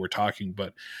much money we're talking,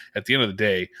 but at the end of the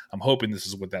day, I'm hoping this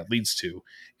is what that leads to.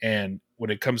 And when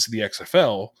it comes to the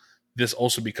XFL, this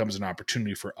also becomes an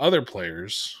opportunity for other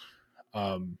players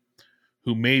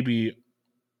who maybe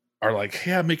are like,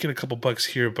 hey, I'm making a couple bucks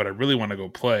here, but I really want to go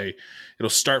play. It'll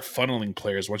start funneling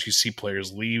players. Once you see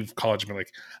players leave college and be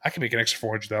like, I can make an extra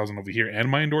 $400,000 over here and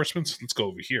my endorsements, let's go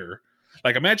over here.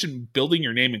 Like, imagine building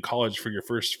your name in college for your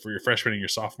freshman and your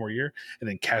sophomore year, and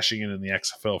then cashing in the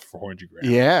XFL for $400,000.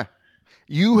 Yeah.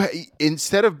 You,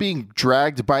 instead of being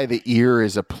dragged by the ear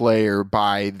as a player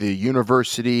by the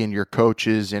university and your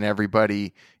coaches and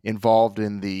everybody involved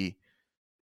in the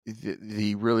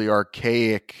really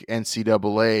archaic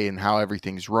NCAA and how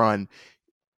everything's run,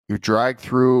 You're dragged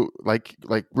through like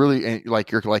really like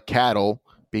you're like cattle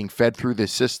being fed through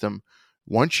this system.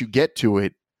 Once you get to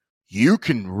it, you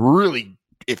can really,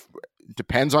 if it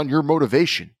depends on your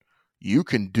motivation, you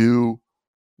can do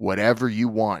whatever you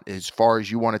want. As far as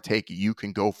you want to take it, you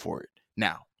can go for it.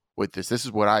 Now, with this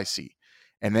is what I see.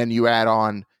 And then you add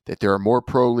on that there are more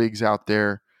pro leagues out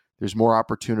there. There's more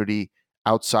opportunity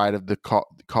outside of the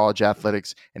college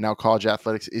athletics. And now college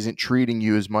athletics isn't treating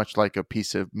you as much like a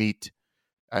piece of meat.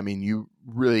 I mean,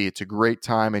 it's a great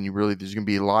time, and there's going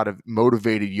to be a lot of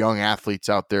motivated young athletes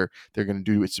out there. They're going to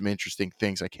do some interesting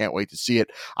things. I can't wait to see it.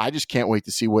 I just can't wait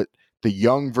to see what the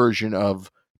young version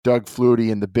of Doug Flutie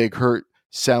and the Big Hurt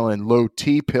selling low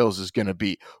T pills is going to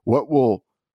be. What will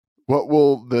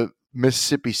the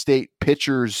Mississippi State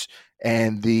pitchers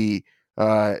and the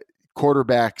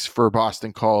quarterbacks for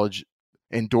Boston College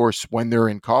endorse when they're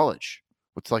in college?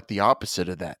 What's like the opposite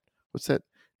of that? What's that?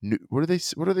 What do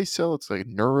they sell? It's like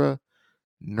Nura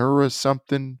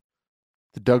something.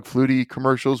 The Doug Flutie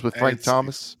commercials with Frank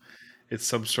Thomas. It's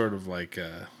some sort of like,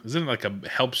 isn't it like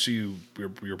helps you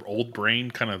your old brain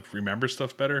kind of remember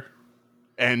stuff better?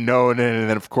 And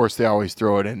then of course they always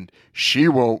throw it in. She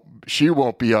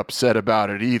won't be upset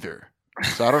about it either.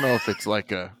 So I don't know if it's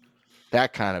like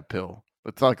that kind of pill.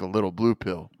 It's like a little blue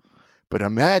pill. But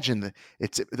imagine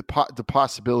the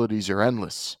possibilities are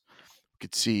endless. You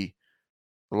could see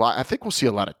a lot. I think we'll see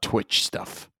a lot of Twitch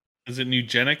stuff. Is it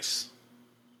Nugenics?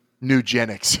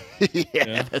 Nugenics.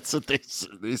 yeah, that's what they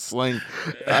sling.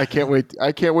 I can't wait.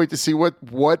 I can't wait to see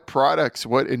what products,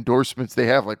 what endorsements they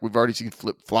have. Like we've already seen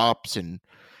flip flops and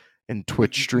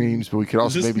Twitch streams, but we could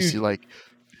also maybe see like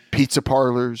pizza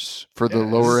parlors for the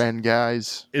lower end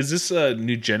guys. Is this a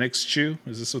Nugenics chew?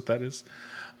 Is this what that is?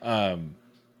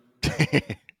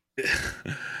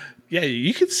 Yeah,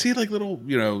 you could see like little,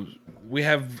 we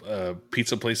have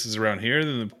pizza places around here.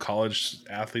 Then the college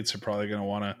athletes are probably going to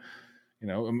want to,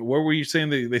 where were you saying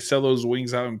they sell those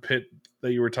wings out in Pitt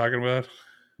that you were talking about?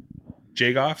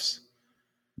 Jagoffs?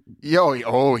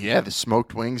 Oh yeah, the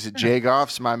smoked wings at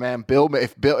Jagoffs, my man Bill.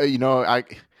 If Bill,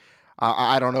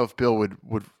 I don't know if Bill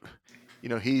would.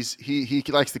 He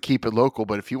likes to keep it local,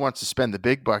 but if he wants to spend the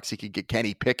big bucks, he could get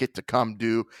Kenny Pickett to come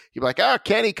do. He'd be like,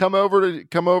 Kenny, come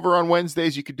over on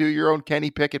Wednesdays. You could do your own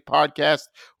Kenny Pickett podcast.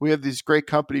 We have this great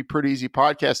company, Pretty Easy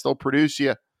Podcast. They'll produce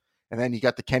you. And then you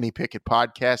got the Kenny Pickett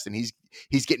podcast, and he's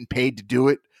getting paid to do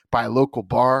it by a local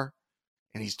bar,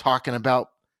 and he's talking about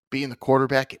being the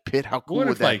quarterback at Pitt. How cool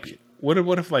would that be? What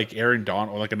if like Aaron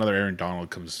Donald or like another Aaron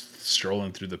Donald comes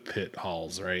strolling through the Pitt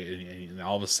halls, right? And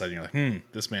all of a sudden you're like,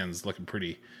 this man's looking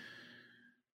pretty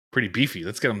beefy.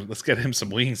 Let's get him some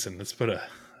wings and let's put a.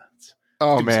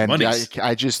 Oh man,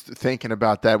 I just thinking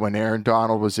about that when Aaron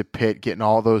Donald was at Pitt getting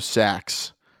all those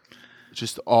sacks,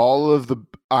 just all of the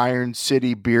Iron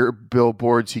City beer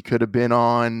billboards he could have been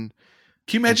on.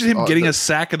 Can you imagine him getting a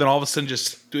sack and then all of a sudden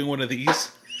just doing one of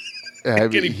these?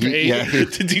 Getting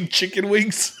paid to do chicken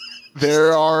wings.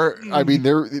 There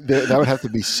that would have to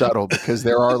be subtle because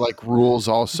there are like rules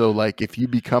also. Like if you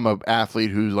become an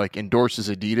athlete who like endorses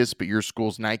Adidas, but your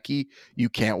school's Nike, you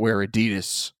can't wear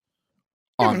Adidas.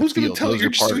 Who's going to tell you you're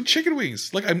just doing chicken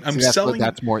wings? Like I'm selling.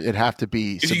 That's more. It'd have to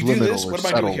be if subliminal. You do this, what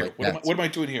am I doing here? Like what am I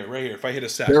doing here? Right here. If I hit a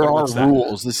sack, there are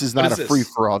rules. This is not a free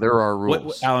for all. There are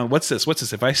rules. Alan, what's this? What's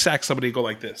this? If I sack somebody and go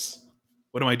like this,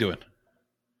 what am I doing?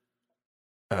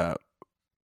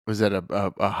 Was that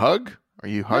a hug? Are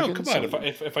you hugging? No, come on.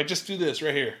 If I just do this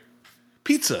right here,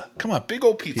 pizza. Come on, big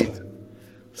old pizza.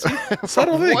 See?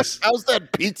 Subtle things. How's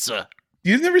that pizza?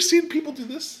 You've never seen people do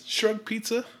this? Shrug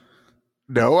pizza?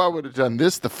 No, I would have done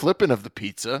this. The flipping of the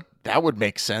pizza. That would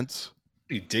make sense.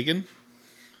 Are you digging?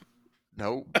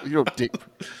 No, you don't dig.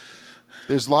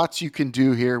 There's lots you can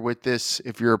do here with this.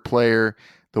 If you're a player,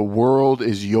 the world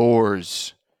is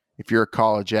yours. If you're a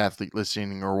college athlete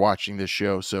listening or watching this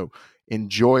show, so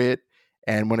enjoy it.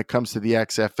 And when it comes to the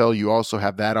XFL, you also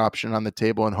have that option on the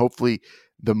table. And hopefully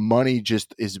the money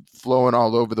just is flowing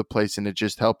all over the place, and it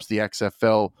just helps the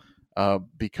XFL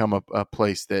become a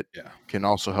place that can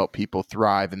also help people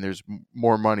thrive. And there's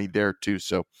more money there too.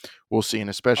 So we'll see. And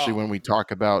especially when we talk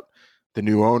about the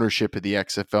new ownership of the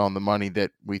XFL and the money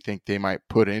that we think they might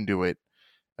put into it,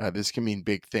 this can mean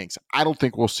big things. I don't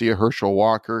think we'll see a Herschel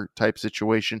Walker type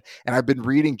situation. And I've been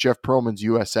reading Jeff Pearlman's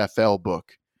USFL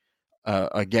book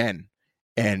again.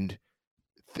 And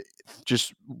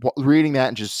just reading that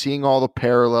and just seeing all the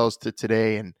parallels to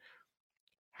today and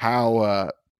how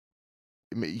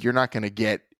you're not going to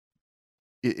get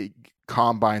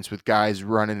combines with guys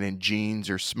running in jeans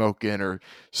or smoking or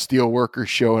steel workers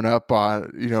showing up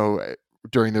on,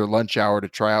 during their lunch hour to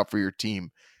try out for your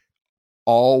team.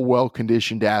 All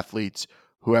well-conditioned athletes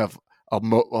who have a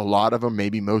lot of them,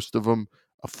 maybe most of them,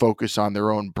 a focus on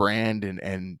their own brand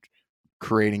and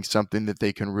creating something that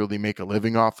they can really make a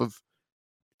living off of.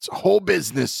 It's a whole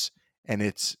business, and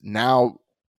it's now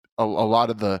a lot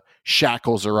of the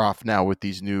shackles are off now with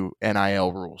these new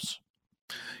NIL rules.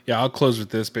 Yeah, I'll close with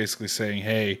this, basically saying,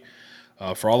 hey,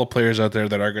 for all the players out there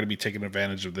that are going to be taking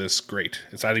advantage of this, great.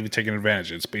 It's not even taking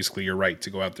advantage. It's basically your right to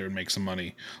go out there and make some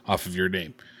money off of your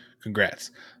name.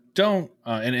 Congrats. Don't,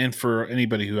 and for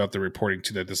anybody who out there reporting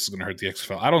to that this is going to hurt the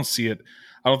XFL, I don't see it.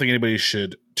 I don't think anybody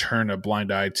should turn a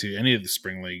blind eye to any of the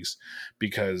spring leagues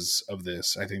because of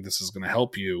this. I think this is going to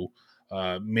help you,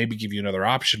 maybe give you another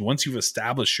option. Once you've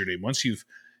established your name, once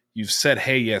you've said,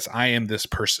 hey, yes, I am this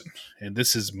person, and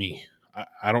this is me.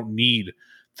 I don't need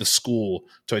the school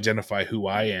to identify who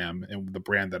I am and the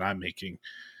brand that I'm making.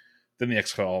 Then the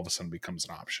XFL all of a sudden becomes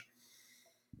an option.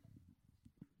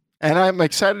 And I'm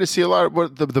excited to see a lot of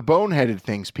what the boneheaded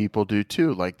things people do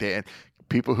too. Like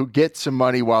people who get some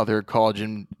money while they're in college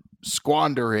and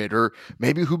squander it, or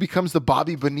maybe who becomes the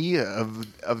Bobby Bonilla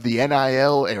of the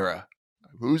NIL era.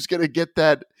 Who's going to get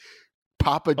that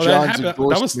Papa John's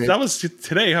endorsement? That was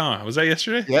today, huh? Was that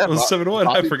yesterday? Yeah, it was 7-1.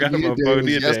 I forgot about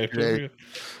Bonilla Day.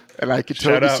 And I could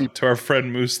shout totally out see to our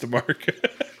friend Moose the Mark.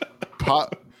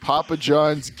 Papa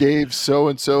John's gave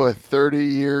so-and-so a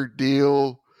 30-year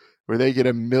deal where they get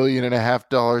 $1.5 million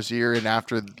a year, and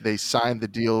after they signed the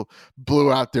deal,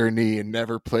 blew out their knee and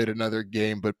never played another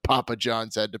game, but Papa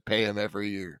John's had to pay him every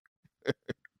year.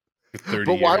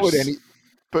 Why would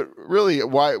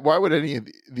any of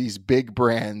these big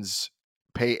brands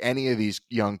pay any of these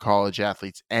young college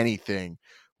athletes anything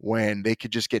when they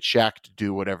could just get Shaq to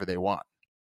do whatever they want?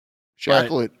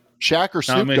 Shaq or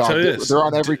Snoop Dogg, they're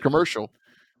on every commercial.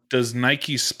 Does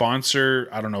Nike sponsor,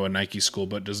 I don't know a Nike school,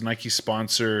 but does Nike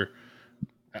sponsor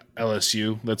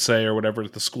LSU, let's say, or whatever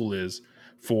the school is,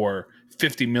 for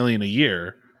 $50 million a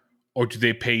year, or do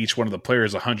they pay each one of the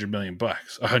players $100 million,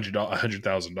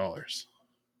 $100,000?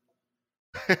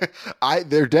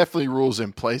 There are definitely rules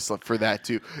in place for that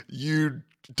too. You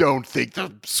don't think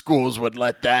the schools would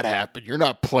let that happen? You're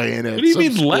not playing it. What do you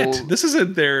mean let? This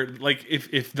isn't their, like,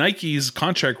 if Nike's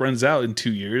contract runs out in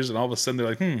 2 years and all of a sudden they're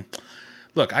like,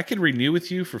 look, I could renew with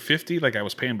you for 50 like I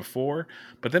was paying before,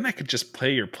 but then I could just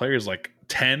pay your players like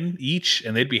 10 each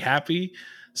and they'd be happy.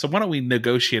 So why don't we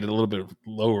negotiate a little bit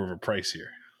lower of a price here?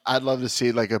 I'd love to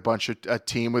see like a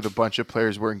team with a bunch of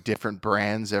players wearing different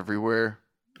brands everywhere.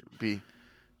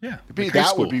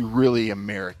 That would be really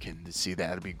American to see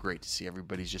that. It'd be great to see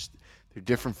everybody's just they're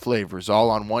different flavors all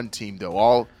on one team though,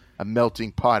 all a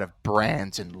melting pot of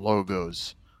brands and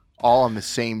logos, all on the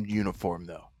same uniform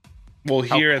though. Well,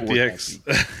 here at the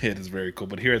it is very cool.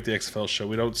 But here at the XFL show,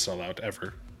 we don't sell out ever.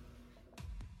 At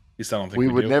least I don't think we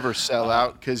would never sell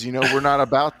out because we're not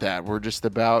about that. We're just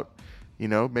about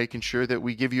making sure that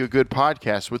we give you a good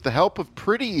podcast with the help of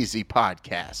Pretty Easy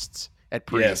Podcasts at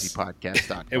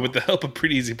PrettyEasyPodcast.com. And with the help of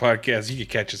Pretty Easy Podcasts, you can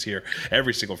catch us here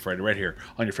every single Friday right here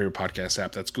on your favorite podcast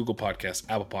app. That's Google Podcasts,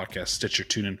 Apple Podcasts, Stitcher,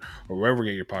 TuneIn, or wherever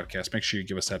you get your podcasts. Make sure you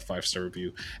give us that 5-star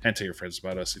review and tell your friends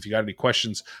about us. If you got any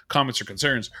questions, comments, or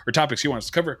concerns, or topics you want us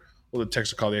to cover, well,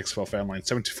 text or call the XFL fan line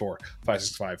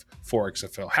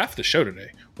 724-565-4XFL. Half the show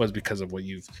today was because of what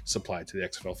you've supplied to the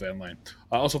XFL fan line.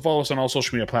 Also follow us on all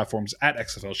social media platforms at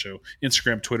XFL Show,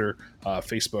 Instagram, Twitter,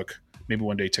 Facebook, maybe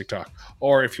one day TikTok.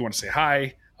 Or if you want to say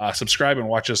hi, subscribe and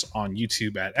watch us on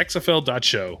YouTube at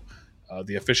xfl.show,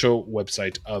 the official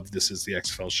website of This Is the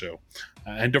XFL Show.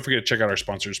 And don't forget to check out our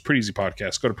sponsors, Pretty Easy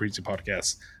Podcasts. Go to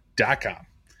pretty-easy-podcasts.com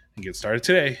and get started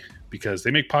today because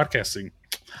they make podcasting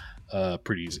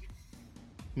pretty easy.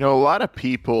 A lot of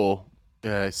people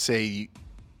say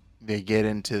they get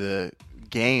into the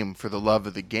game for the love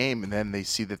of the game, and then they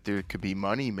see that there could be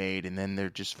money made, and then they're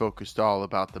just focused all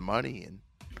about the money. And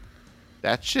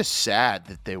that's just sad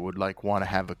that they would want to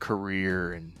have a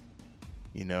career and,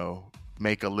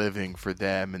 make a living for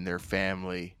them and their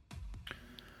family.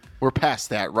 We're past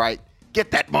that, right?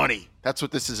 Get that money. That's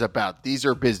what this is about. These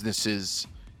are businesses.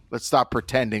 Let's stop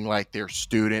pretending like they're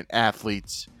student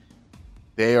athletes.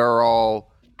 They are all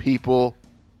people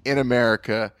in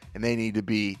America, and they need to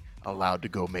be allowed to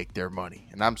go make their money.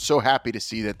 And I'm so happy to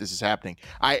see that this is happening.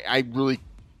 I really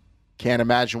can't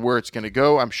imagine where it's going to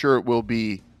go. I'm sure it will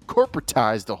be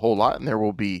corporatized a whole lot, and there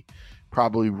will be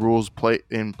probably rules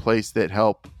in place that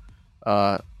help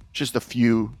just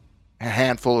a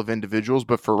handful of individuals.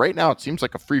 But for right now, it seems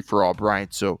like a free-for-all, Brian.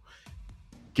 So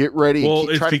get ready. Well,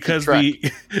 it's because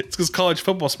college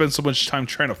football spends so much time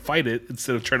trying to fight it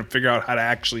instead of trying to figure out how to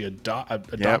actually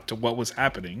adopt to what was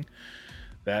happening.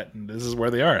 That this is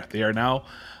where they are. They are now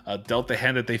dealt the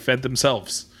hand that they fed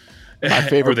themselves. My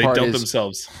favorite or they part dealt is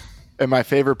themselves. And my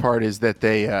favorite part is that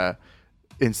they,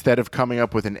 instead of coming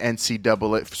up with an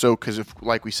NCAA, so because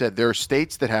like we said, there are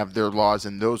states that have their laws,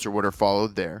 and those are what are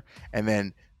followed there, and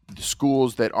then the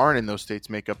schools that aren't in those states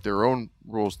make up their own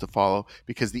rules to follow,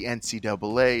 because the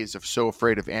NCAA is so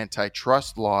afraid of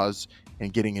antitrust laws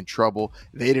and getting in trouble.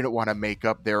 They didn't want to make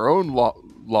up their own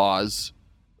laws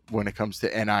when it comes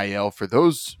to NIL for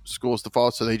those schools to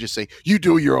follow. So they just say, you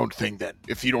do your own thing then.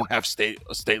 If you don't have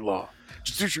a state law,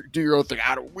 just do your own thing.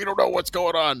 We don't know what's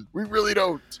going on. We really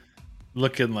don't.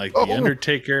 Looking like The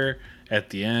Undertaker at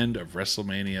the end of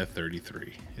WrestleMania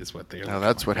 33 is what they are. Now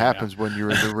that's what happens when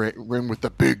you're in the ring with the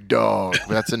big dog.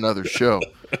 That's another show,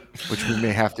 which we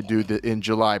may have to do in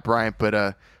July, Bryant. But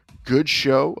a good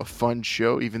show, a fun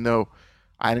show, even though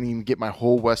I didn't even get my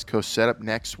whole West Coast setup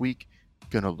next week.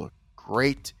 Going to look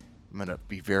great. I'm going to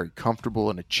be very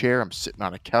comfortable in a chair. I'm sitting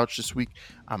on a couch this week.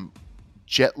 I'm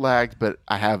jet lagged, but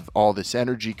I have all this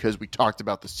energy because we talked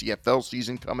about the CFL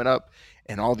season coming up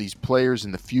and all these players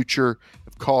in the future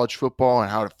of college football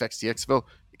and how it affects the XFL.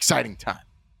 Exciting time.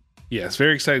 Yeah, it's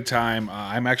very exciting time.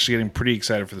 I'm actually getting pretty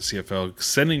excited for the CFL.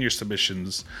 Sending your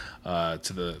submissions to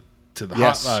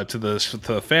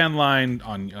the fan line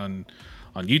on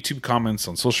YouTube comments,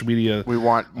 on social media. We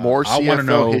want more CFL I want to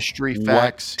know history,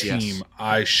 facts. What team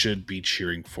I should be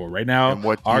cheering for right now. And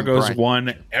what Argos Brian?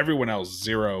 1, everyone else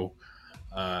 0.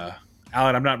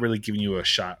 Alan, I'm not really giving you a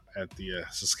shot at the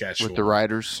Saskatchewan with the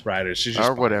Riders. It's just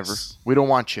or whatever. bias. We don't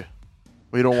want you.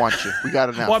 We don't want you. We got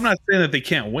enough. Well, I'm not saying that they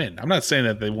can't win. I'm not saying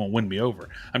that they won't win me over.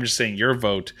 I'm just saying your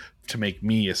vote to make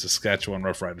me a Saskatchewan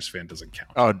Roughriders fan doesn't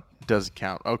count. Oh, it doesn't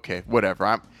count. Okay,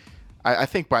 whatever. I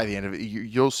think by the end of it,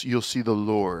 you'll see the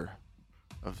lore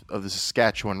of the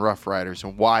Saskatchewan Roughriders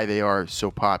and why they are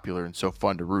so popular and so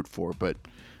fun to root for. But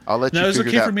I'll let you. Now, is it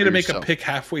figure okay that for me to make yourself. a pick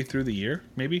halfway through the year?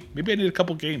 Maybe I need a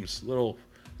couple games.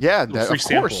 Yeah, free of course,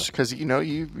 sample. because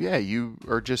you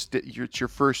are just it's your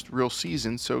first real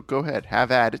season. So go ahead, have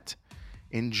at it,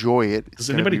 enjoy it. Does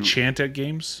anybody chant at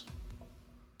games?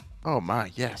 Oh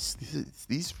my, yes.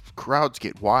 These crowds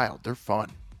get wild. They're fun.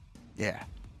 Yeah.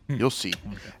 You'll see.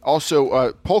 Okay.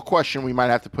 Also, poll question we might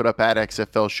have to put up at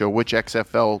XFL Show. Which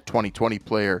XFL 2020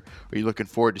 player are you looking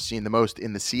forward to seeing the most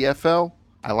in the CFL?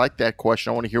 I like that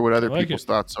question. I want to hear what other people's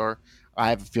thoughts are. I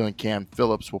have a feeling Cam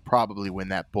Phillips will probably win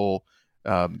that poll.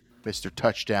 Mr.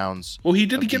 Touchdowns. Well, he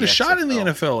didn't get a shot in the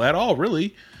NFL at all,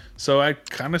 really. So I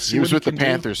kind of see. He was with the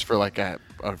Panthers for like a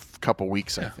couple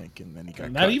weeks, I think, and then he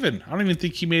got cut. Even. I don't even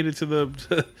think he made it to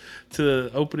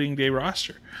the opening day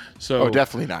roster. So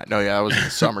definitely not. No, yeah, that was in the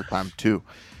summertime too.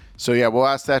 So yeah, we'll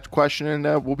ask that question, and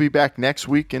we'll be back next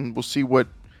week, and we'll see what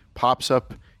pops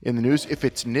up in the news. If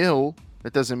it's nil,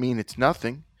 that doesn't mean it's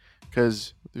nothing,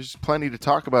 because there's plenty to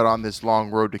talk about on this long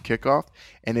road to kickoff.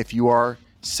 And if you are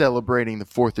celebrating the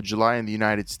 4th of July in the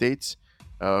United States,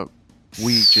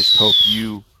 we just hope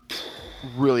you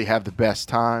really have the best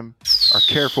time. Are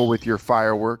careful with your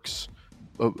fireworks.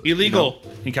 Illegal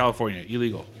in California.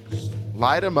 Illegal.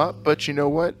 Light them up, but you know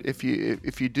what? If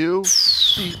you do,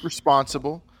 be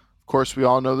responsible. Of course, we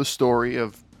all know the story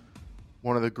of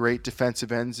one of the great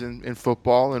defensive ends in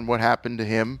football and what happened to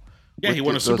him. Yeah, he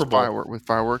won a Super Bowl with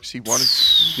fireworks. He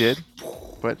did,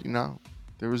 but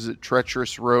there was a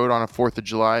treacherous road on a 4th of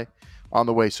July on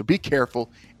the way. So be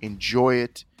careful, enjoy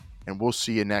it, and we'll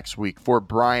see you next week. For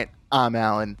Bryant, I'm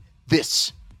Alan.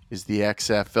 This is the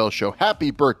XFL Show. Happy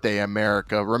birthday,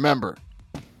 America. Remember,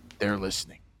 they're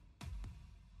listening.